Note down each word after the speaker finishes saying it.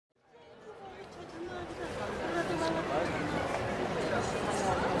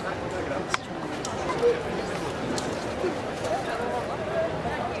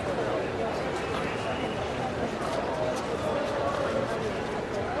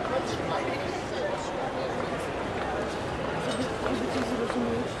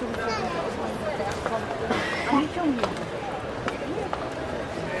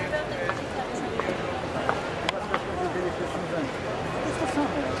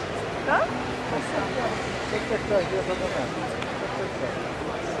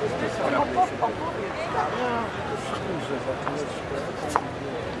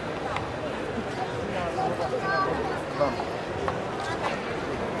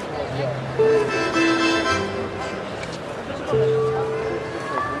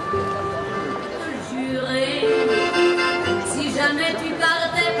Juré, si jamais tu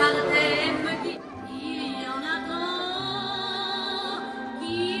partais, me dis qu'il y en a tant,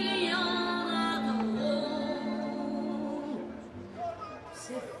 qu'il y en a trop.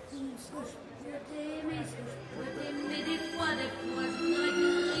 C'est fou ce que je peux t'aimer, des fois je voudrais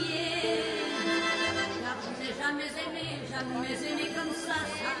crier, car je n'ai jamais aimé comme ça.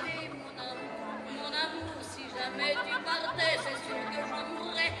 Mon amour, si jamais tu partais, c'est sûr que j'en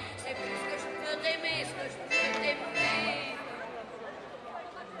mourrais. C'est plus ce que je peux t'aimer, ce que je peux t'aimer.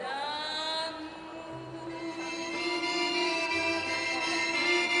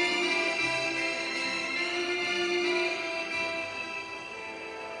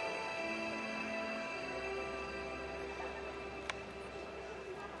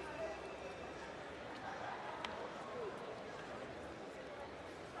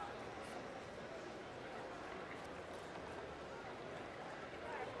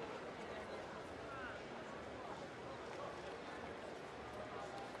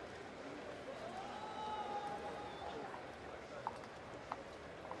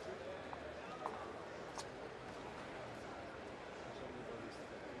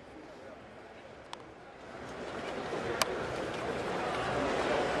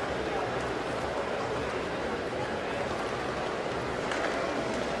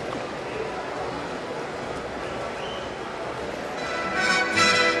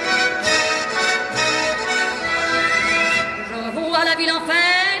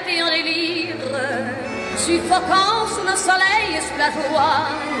 Suffocant sous le soleil et sous la joie,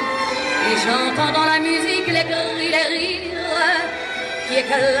 et j'entends dans la musique les cris, les rires qui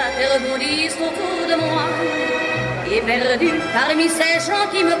éclatent et rebondissent autour de moi. Et perdu parmi ces gens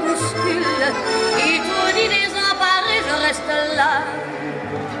qui me bousculent, étourdi, désemparé, je reste là.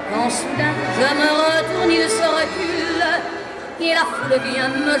 Quand soudain je me retourne, il se recule, et la foule vient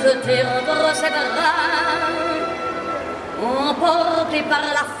me jeter entre ses bras. Emportés par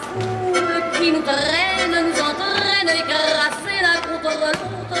la foule qui nous traîne, nous entraîne, écrasés l'un contre l'autre,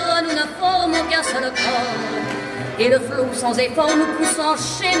 nous ne formons qu'un seul corps. Et le flot sans effort nous pousse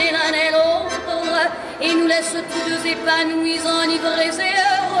enchaîner l'un et l'autre, et nous laisse tous deux épanouis, enivrés et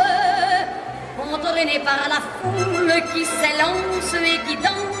heureux. Entraînés par la foule qui s'élance et qui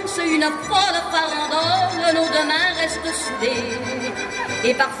danse une folle farandole, nos deux mains restent soudées.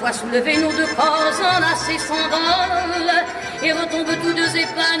 Et parfois soulevés, nos deux corps enlacés s'envolent et retombent tous deux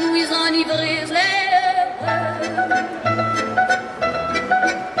épanouis, enivrés et heureux.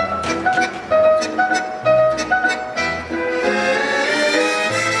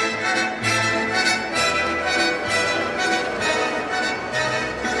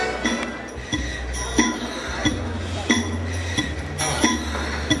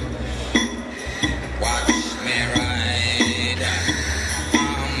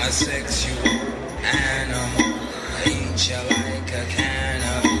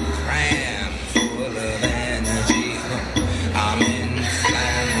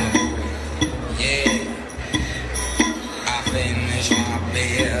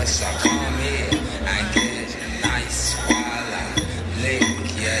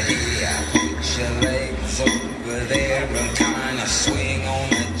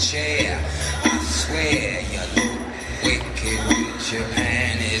 Your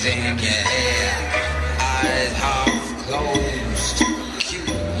panties in your head.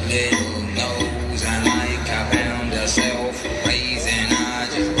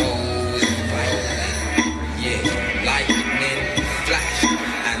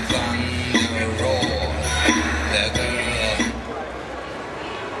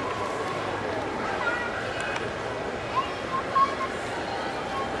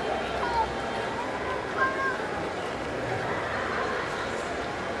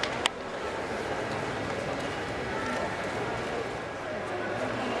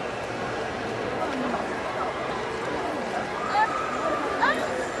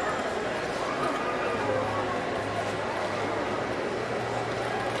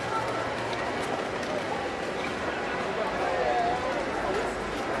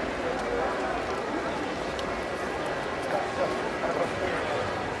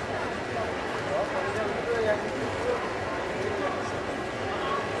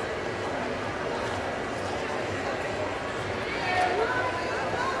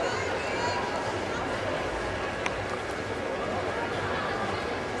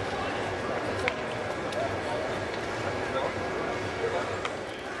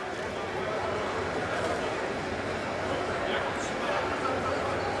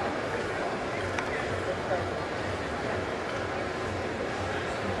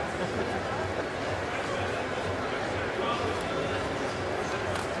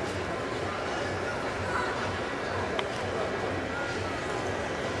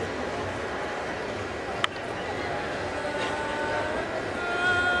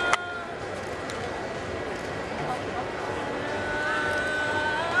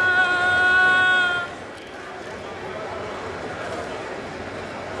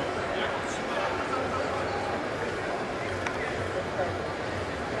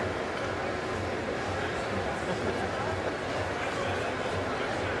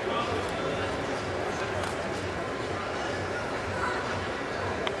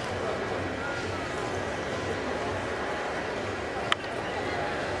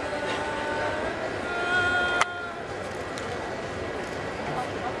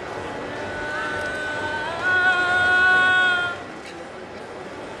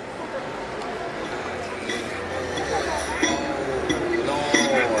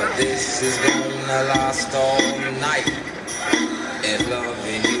 this is gonna last all night. If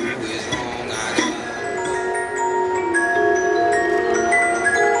loving you is wrong, I don't.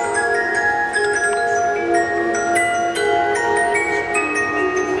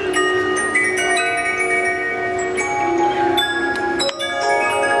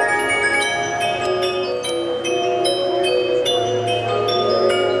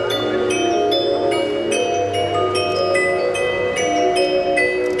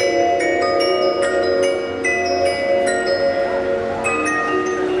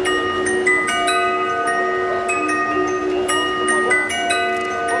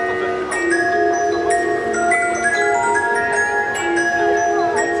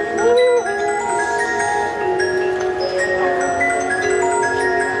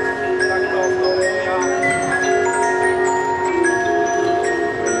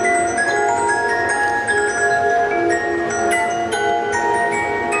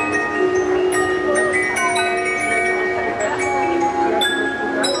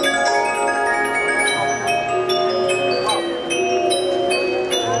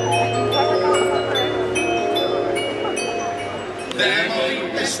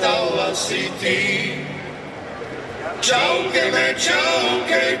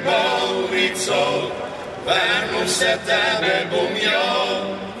 Čaukej, Maurico, vernu se tebe bom ja.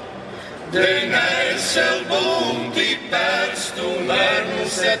 Donesel bom ti prstun, vernu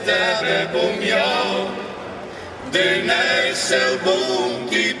se tebe bom ja. Donesel bom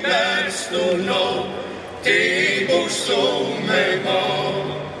ti prstun, no, ti boš sumema.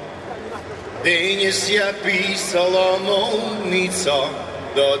 Dnes je písala molnica,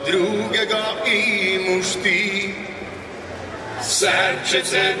 do drugega imuš ti.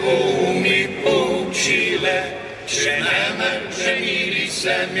 Srčice mi poučile, že neme ženili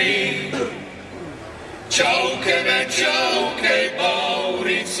se mi. Čaukej,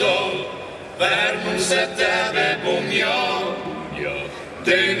 Maurico, vernu se tebe bom ja.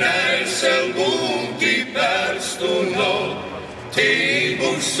 Donesel bom ti prstun, no, ti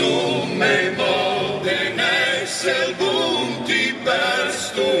boš sumema. Donesel bom ti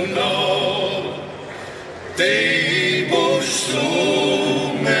prstun, no, ti boš sumema.